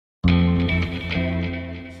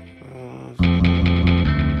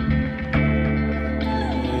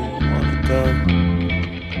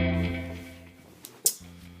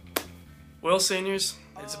Well, seniors,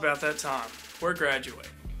 it's about that time. We're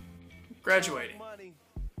graduating. Graduating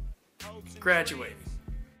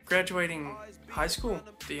high school.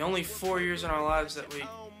 The only 4 years in our lives that we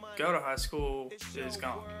go to high school is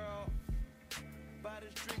gone.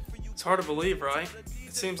 It's hard to believe, right?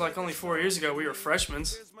 It seems like only 4 years ago we were freshmen.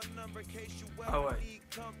 Oh wait.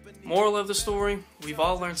 Moral of the story, we've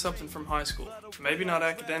all learned something from high school. Maybe not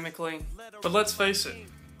academically, but let's face it.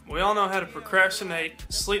 We all know how to procrastinate,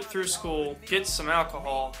 sleep through school, get some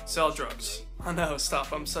alcohol, sell drugs. I know,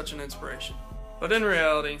 stop, I'm such an inspiration. But in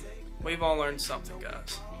reality, we've all learned something,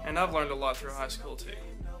 guys. And I've learned a lot through high school too.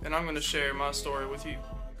 And I'm going to share my story with you.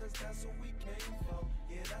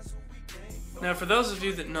 Now, for those of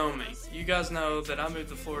you that know me, you guys know that I moved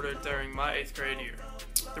to Florida during my 8th grade year.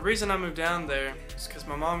 The reason I moved down there is because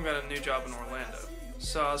my mom got a new job in Orlando.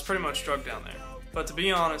 So I was pretty much drugged down there. But to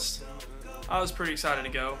be honest, I was pretty excited to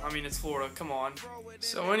go. I mean, it's Florida, come on.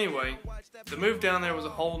 So anyway, the move down there was a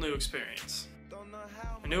whole new experience.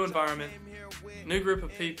 A new environment, a new group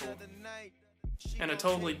of people, and a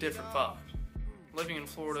totally different vibe. Living in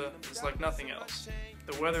Florida is like nothing else.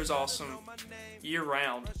 The weather's awesome,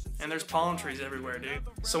 year-round, and there's palm trees everywhere, dude.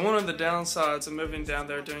 So one of the downsides of moving down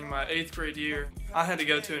there during my 8th grade year, I had to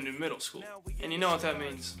go to a new middle school. And you know what that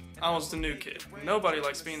means. I was the new kid. Nobody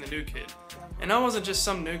likes being the new kid. And I wasn't just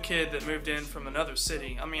some new kid that moved in from another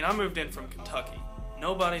city. I mean, I moved in from Kentucky.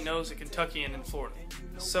 Nobody knows a Kentuckian in Florida.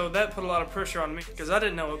 So that put a lot of pressure on me because I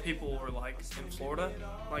didn't know what people were like in Florida.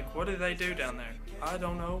 Like, what do they do down there? I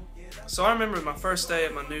don't know. So I remember my first day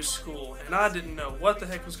at my new school, and I didn't know what the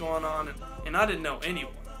heck was going on, and I didn't know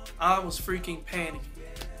anyone. I was freaking panicking.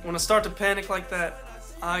 When I start to panic like that,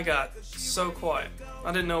 I got so quiet.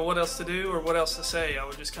 I didn't know what else to do or what else to say. I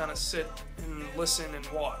would just kind of sit and listen and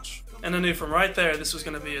watch. And I knew from right there this was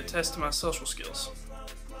going to be a test of my social skills.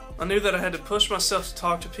 I knew that I had to push myself to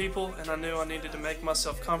talk to people, and I knew I needed to make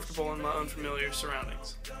myself comfortable in my unfamiliar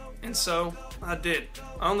surroundings. And so, I did.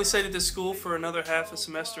 I only stayed at this school for another half a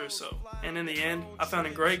semester or so. And in the end, I found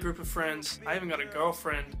a great group of friends, I even got a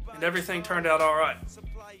girlfriend, and everything turned out alright.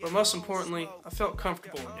 But most importantly, I felt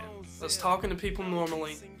comfortable again. I was talking to people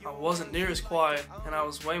normally, I wasn't near as quiet, and I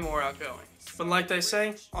was way more outgoing. But like they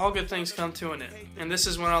say, all good things come to an end. And this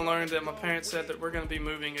is when I learned that my parents said that we're going to be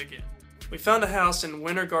moving again. We found a house in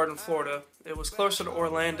Winter Garden, Florida. It was closer to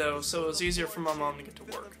Orlando, so it was easier for my mom to get to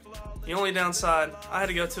work. The only downside, I had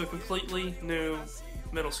to go to a completely new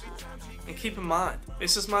middle school. And keep in mind,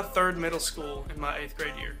 this is my 3rd middle school in my 8th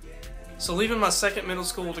grade year. So leaving my 2nd middle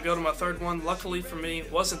school to go to my 3rd one, luckily for me,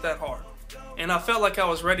 wasn't that hard. And I felt like I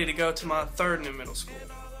was ready to go to my 3rd new middle school.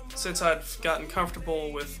 Since I'd gotten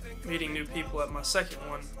comfortable with meeting new people at my 2nd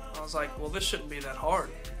one, I was like, well, this shouldn't be that hard,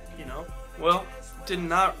 you know? Well, it did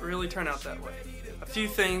not really turn out that way. A few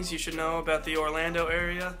things you should know about the Orlando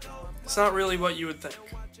area. It's not really what you would think.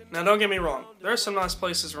 Now don't get me wrong, there are some nice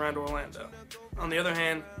places around Orlando. On the other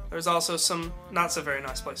hand, there's also some not so very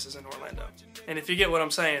nice places in Orlando. And if you get what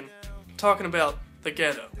I'm saying, I'm talking about the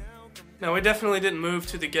ghetto. Now we definitely didn't move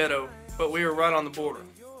to the ghetto, but we were right on the border.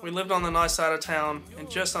 We lived on the nice side of town, and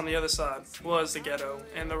just on the other side was the ghetto,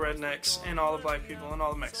 and the rednecks, and all the black people, and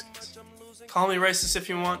all the Mexicans. Call me racist if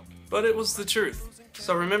you want, but it was the truth.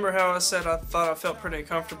 So remember how I said I thought I felt pretty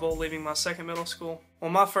comfortable leaving my 2nd middle school? Well,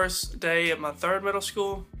 my first day at my 3rd middle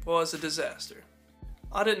school was a disaster.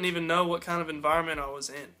 I didn't even know what kind of environment I was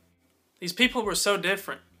in. These people were so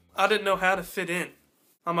different. I didn't know how to fit in.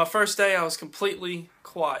 On my first day, I was completely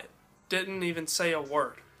quiet. Didn't even say a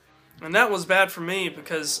word. And that was bad for me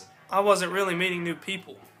because I wasn't really meeting new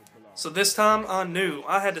people. So this time I knew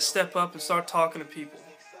I had to step up and start talking to people.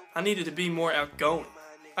 I needed to be more outgoing.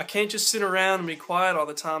 I can't just sit around and be quiet all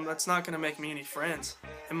the time. That's not going to make me any friends.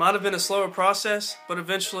 It might have been a slower process, but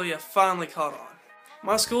eventually I finally caught on.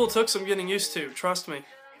 My school took some getting used to, trust me.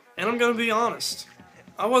 And I'm going to be honest.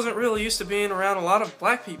 I wasn't really used to being around a lot of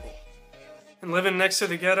black people. And living next to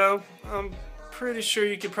the ghetto, I'm pretty sure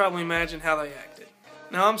you could probably imagine how they acted.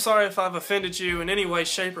 Now I'm sorry if I've offended you in any way,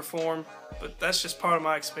 shape, or form, but that's just part of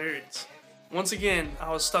my experience. Once again,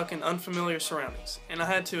 I was stuck in unfamiliar surroundings, and I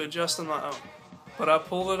had to adjust on my own. But I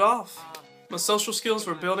pulled it off. My social skills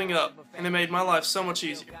were building up, and it made my life so much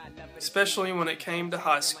easier, especially when it came to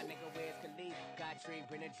high school.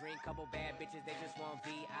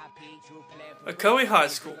 Ocoee High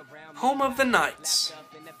School, home of the Knights.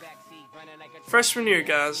 Freshman year,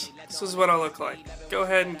 guys, this is what I look like. Go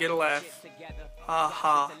ahead and get a laugh. Ha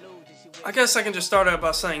ha. I guess I can just start out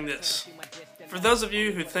by saying this. For those of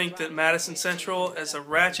you who think that Madison Central is a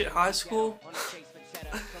ratchet high school,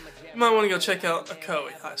 you might want to go check out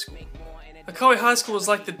Ocoee High School. Ocoee High School is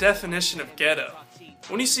like the definition of ghetto.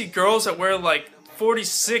 When you see girls that wear like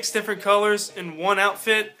 46 different colors in one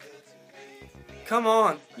outfit. Come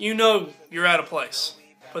on, you know you're out of place.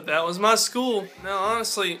 But that was my school. Now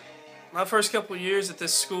honestly, my first couple of years at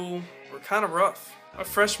this school were kind of rough. My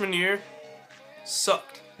freshman year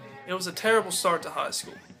sucked. It was a terrible start to high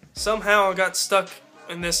school. Somehow I got stuck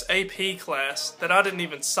in this AP class that I didn't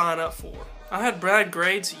even sign up for. I had bad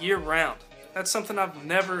grades year round. That's something I've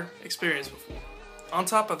never experienced before. On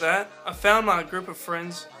top of that, I found my group of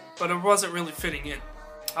friends, but it wasn't really fitting in.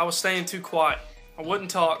 I was staying too quiet. I wouldn't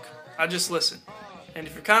talk, I just listened. And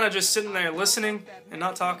if you're kind of just sitting there listening and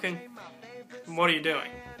not talking, what are you doing?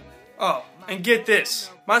 Oh, and get this.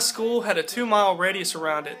 My school had a 2-mile radius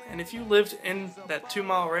around it, and if you lived in that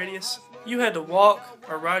 2-mile radius, you had to walk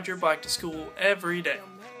or ride your bike to school every day.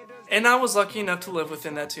 And I was lucky enough to live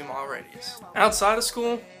within that 2-mile radius. Outside of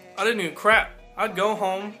school, I didn't do crap. I'd go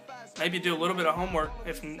home, maybe do a little bit of homework,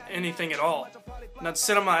 if anything at all. And I'd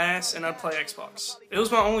sit on my ass and I'd play Xbox. It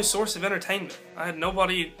was my only source of entertainment. I had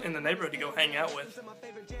nobody in the neighborhood to go hang out with.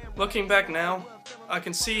 Looking back now, I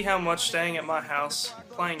can see how much staying at my house,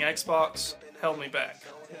 playing Xbox, held me back.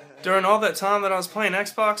 During all that time that I was playing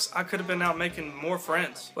Xbox, I could have been out making more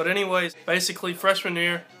friends. But anyways, basically freshman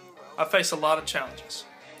year, I faced a lot of challenges.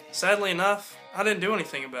 Sadly enough, I didn't do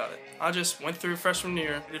anything about it. I just went through freshman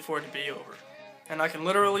year for it to be over. And I can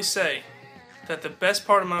literally say that the best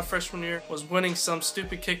part of my freshman year was winning some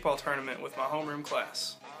stupid kickball tournament with my homeroom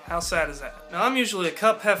class. How sad is that? Now I'm usually a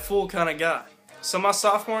cup half full kind of guy. So my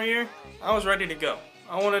sophomore year, I was ready to go.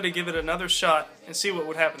 I wanted to give it another shot and see what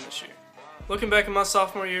would happen this year. Looking back at my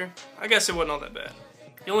sophomore year, I guess it wasn't all that bad.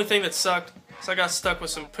 The only thing that sucked is I got stuck with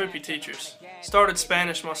some poopy teachers. Started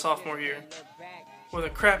Spanish my sophomore year with a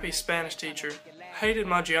crappy Spanish teacher, hated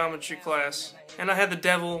my geometry class, and I had the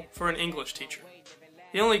devil for an English teacher.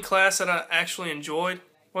 The only class that I actually enjoyed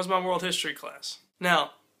was my world history class.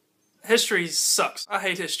 Now, history sucks. I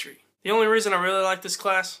hate history. The only reason I really like this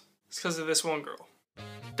class is because of this one girl.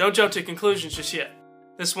 Don't jump to conclusions just yet.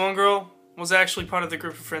 This one girl was actually part of the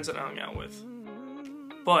group of friends that I hung out with.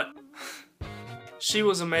 But she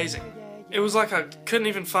was amazing. It was like I couldn't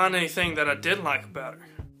even find anything that I didn't like about her.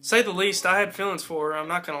 Say the least, I had feelings for her, I'm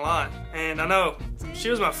not gonna lie. And I know, she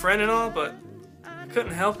was my friend and all, but I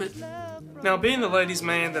couldn't help it. Now, being the ladies'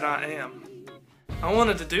 man that I am, I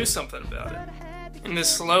wanted to do something about it. And this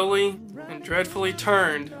slowly and dreadfully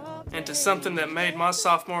turned into something that made my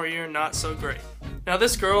sophomore year not so great. Now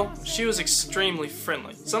this girl, she was extremely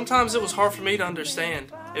friendly. Sometimes it was hard for me to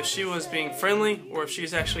understand if she was being friendly or if she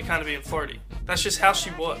was actually kind of being flirty. That's just how she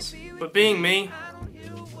was. But being me,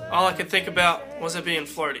 all I could think about was it being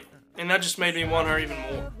flirty. And that just made me want her even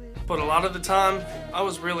more. But a lot of the time, I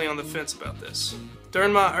was really on the fence about this.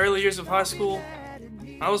 During my early years of high school,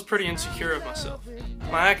 I was pretty insecure of myself.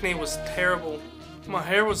 My acne was terrible, my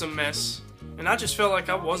hair was a mess, and I just felt like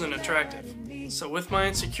I wasn't attractive. So with my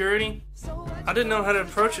insecurity, I didn't know how to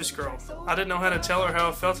approach this girl. I didn't know how to tell her how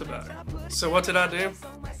I felt about her. So what did I do?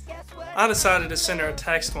 I decided to send her a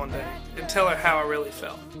text one day and tell her how I really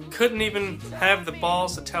felt. Couldn't even have the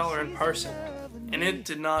balls to tell her in person, and it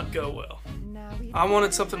did not go well. I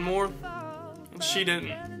wanted something more, and she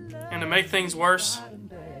didn't. And to make things worse,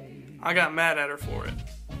 I got mad at her for it.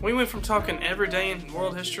 We went from talking every day in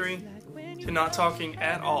world history to not talking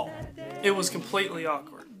at all. It was completely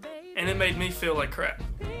awkward, and it made me feel like crap.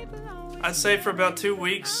 I'd say for about 2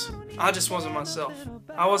 weeks, I just wasn't myself.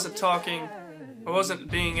 I wasn't talking, I wasn't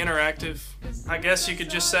being interactive. I guess you could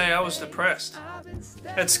just say I was depressed.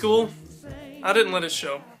 At school, I didn't let it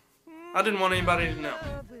show. I didn't want anybody to know.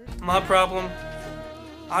 My problem,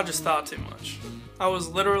 I just thought too much. I was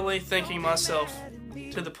literally thinking myself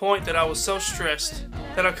to the point that I was so stressed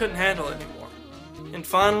that I couldn't handle it anymore. And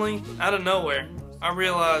finally, out of nowhere, I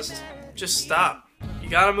realized, just stop. You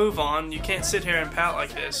gotta move on. You can't sit here and pout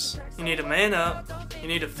like this. You need to man up. You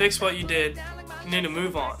need to fix what you did. You need to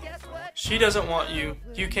move on. She doesn't want you.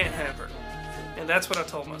 You can't have her. And that's what I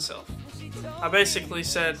told myself. I basically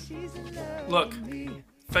said, look,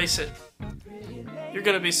 face it. You're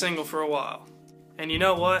gonna be single for a while. And you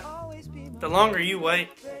know what? The longer you wait,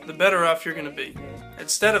 the better off you're gonna be.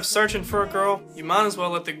 Instead of searching for a girl, you might as well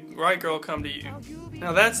let the right girl come to you.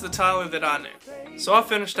 Now that's the Tyler that I knew. So I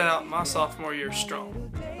finished out my sophomore year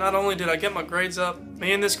strong. Not only did I get my grades up,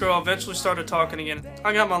 me and this girl eventually started talking again.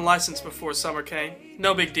 I got my license before summer came.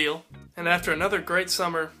 No big deal. And after another great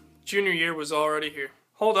summer, junior year was already here.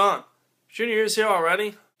 Hold on. Junior year's here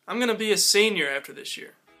already? I'm gonna be a senior after this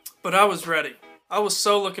year. But I was ready. I was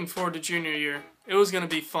so looking forward to junior year. It was gonna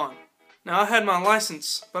be fun. Now I had my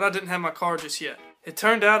license, but I didn't have my car just yet. It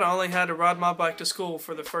turned out I only had to ride my bike to school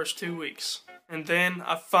for the first 2 weeks. And then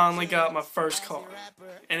I finally got my first car,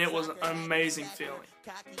 and it was an amazing feeling.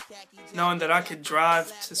 Knowing that I could drive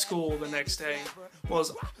to school the next day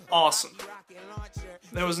was awesome.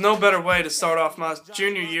 There was no better way to start off my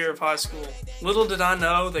junior year of high school. Little did I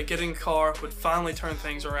know that getting a car would finally turn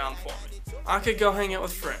things around for me. I could go hang out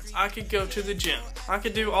with friends, I could go to the gym, I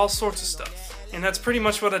could do all sorts of stuff. And that's pretty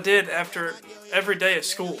much what I did after every day of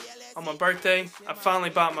school. On my birthday, I finally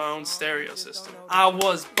bought my own stereo system. I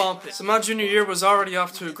was bumping. So my junior year was already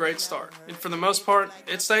off to a great start. And for the most part,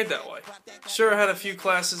 it stayed that way. Sure, I had a few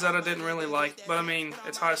classes that I didn't really like, but I mean,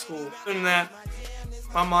 it's high school. Other than that,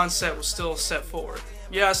 my mindset was still set forward.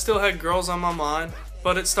 Yeah, I still had girls on my mind,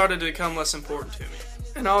 but it started to become less important to me.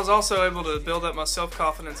 And I was also able to build up my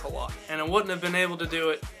self-confidence a lot. And I wouldn't have been able to do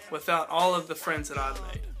it without all of the friends that I'd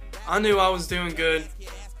made. I knew I was doing good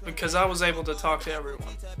because I was able to talk to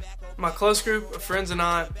everyone. My close group of friends and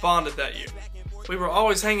I bonded that year. We were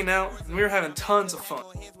always hanging out and we were having tons of fun.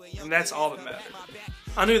 And that's all that mattered.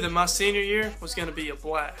 I knew that my senior year was going to be a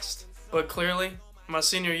blast. But clearly, my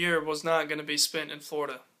senior year was not going to be spent in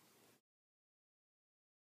Florida.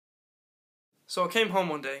 So I came home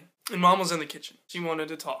one day and Mom was in the kitchen. She wanted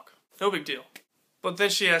to talk. No big deal. But then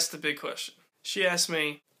she asked the big question. She asked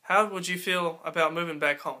me, how would you feel about moving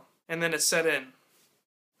back home? And then it set in.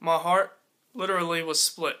 My heart literally was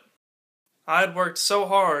split. I had worked so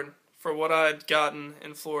hard for what I had gotten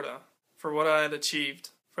in Florida, for what I had achieved,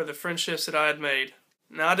 for the friendships that I had made.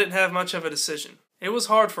 Now I didn't have much of a decision. It was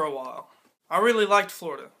hard for a while. I really liked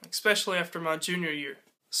Florida, especially after my junior year.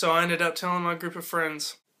 So I ended up telling my group of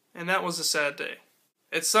friends, and that was a sad day.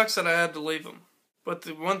 It sucks that I had to leave them, but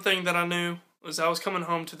the one thing that I knew was I was coming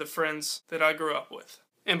home to the friends that I grew up with.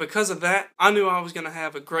 And because of that, I knew I was going to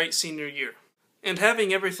have a great senior year. And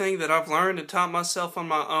having everything that I've learned and taught myself on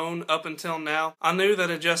my own up until now, I knew that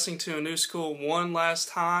adjusting to a new school one last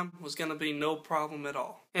time was going to be no problem at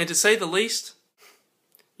all. And to say the least,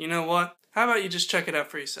 you know what? How about you just check it out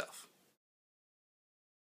for yourself?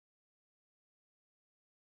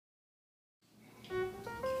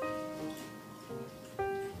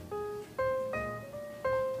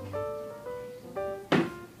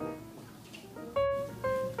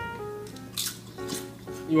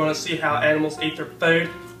 You want to see how animals eat their food?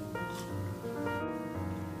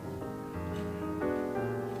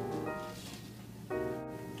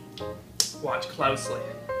 Watch closely.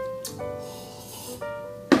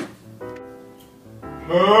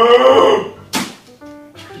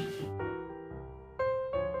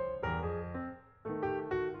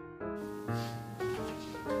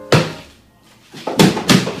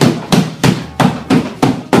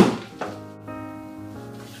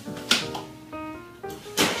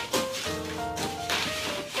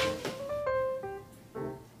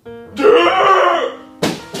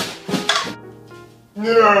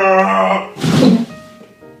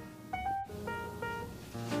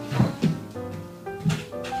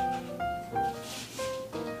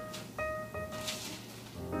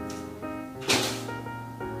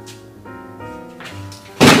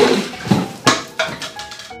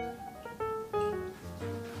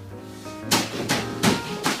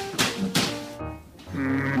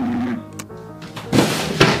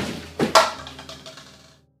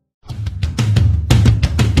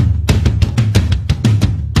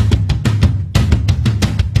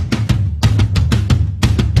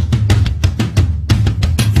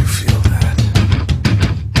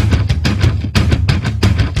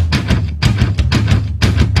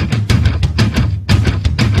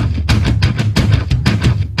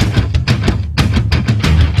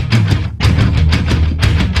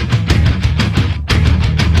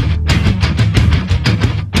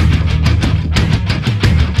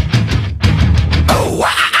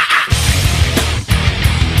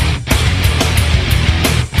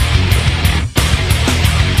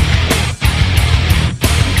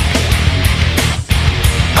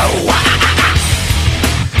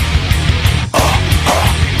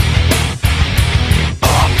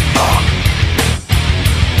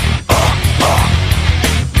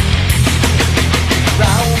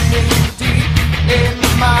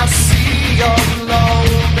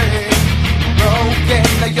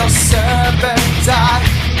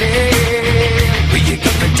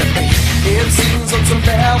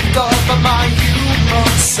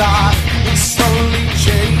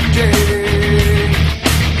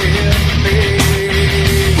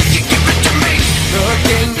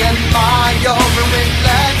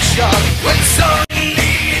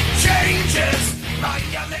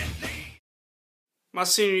 My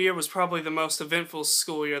senior year was probably the most eventful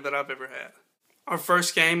school year that I've ever had. Our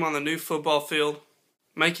first game on the new football field,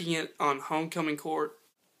 making it on homecoming court,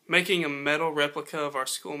 making a metal replica of our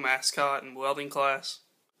school mascot in welding class,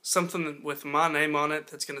 something with my name on it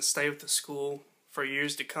that's going to stay with the school for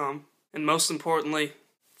years to come, and most importantly,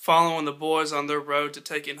 following the boys on their road to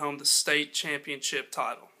taking home the state championship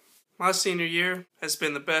title. My senior year has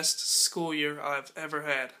been the best school year I've ever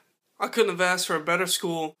had. I couldn't have asked for a better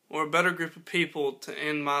school or a better group of people to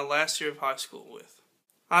end my last year of high school with.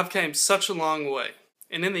 I've came such a long way,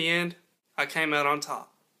 and in the end, I came out on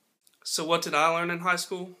top. So what did I learn in high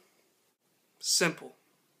school? Simple.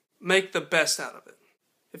 Make the best out of it.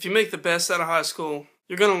 If you make the best out of high school,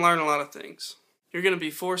 you're going to learn a lot of things. You're going to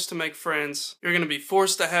be forced to make friends, you're going to be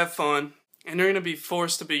forced to have fun, and you're going to be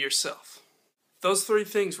forced to be yourself. Those three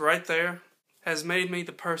things right there has made me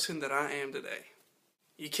the person that I am today.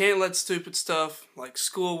 You can't let stupid stuff like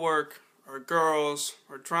schoolwork or girls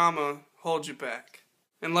or drama hold you back.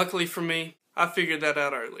 And luckily for me, I figured that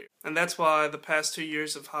out earlier. And that's why the past 2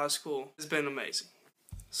 years of high school has been amazing.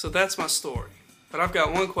 So that's my story. But I've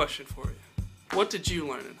got one question for you. What did you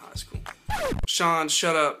learn in high school? Sean,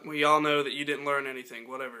 shut up. We all know that you didn't learn anything,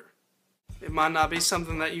 whatever. It might not be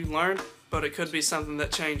something that you learned, but it could be something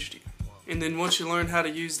that changed you. And then once you learn how to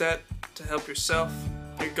use that to help yourself,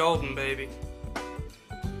 you're golden, baby.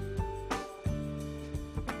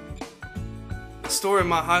 The story of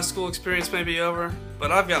my high school experience may be over,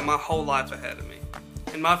 but I've got my whole life ahead of me.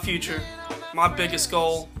 In my future, my biggest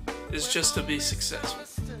goal is just to be successful.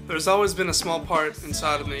 There's always been a small part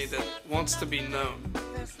inside of me that wants to be known.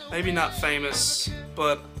 Maybe not famous,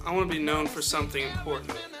 but I want to be known for something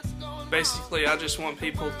important. Basically, I just want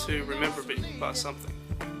people to remember me by something.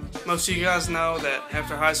 Most of you guys know that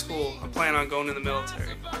after high school, I plan on going in the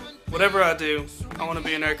military. Whatever I do, I want to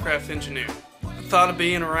be an aircraft engineer. The thought of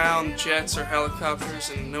being around jets or helicopters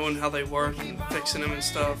and knowing how they work and fixing them and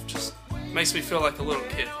stuff just makes me feel like a little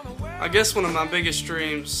kid. I guess one of my biggest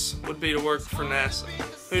dreams would be to work for NASA.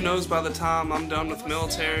 Who knows, by the time I'm done with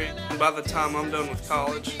military and by the time I'm done with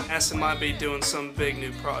college, NASA might be doing some big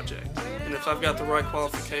new project. And if I've got the right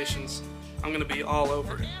qualifications, I'm going to be all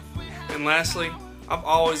over it. And lastly, I've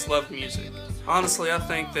always loved music. Honestly, I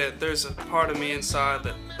think that there's a part of me inside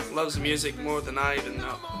that loves music more than I even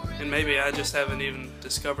know. And maybe I just haven't even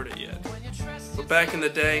discovered it yet. But back in the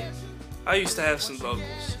day, I used to have some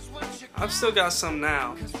vocals. I've still got some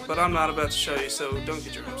now, but I'm not about to show you, so don't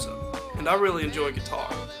get your hopes up. And I really enjoy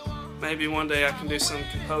guitar. Maybe one day I can do some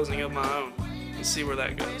composing of my own and see where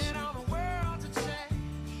that goes.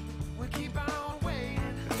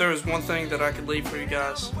 If there was one thing that I could leave for you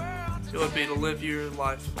guys, it would be to live your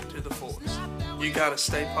life to the fullest. You gotta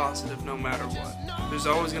stay positive no matter what. There's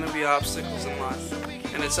always gonna be obstacles in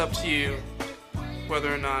life, and it's up to you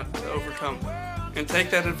whether or not to overcome them. And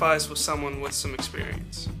take that advice with someone with some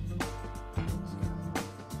experience.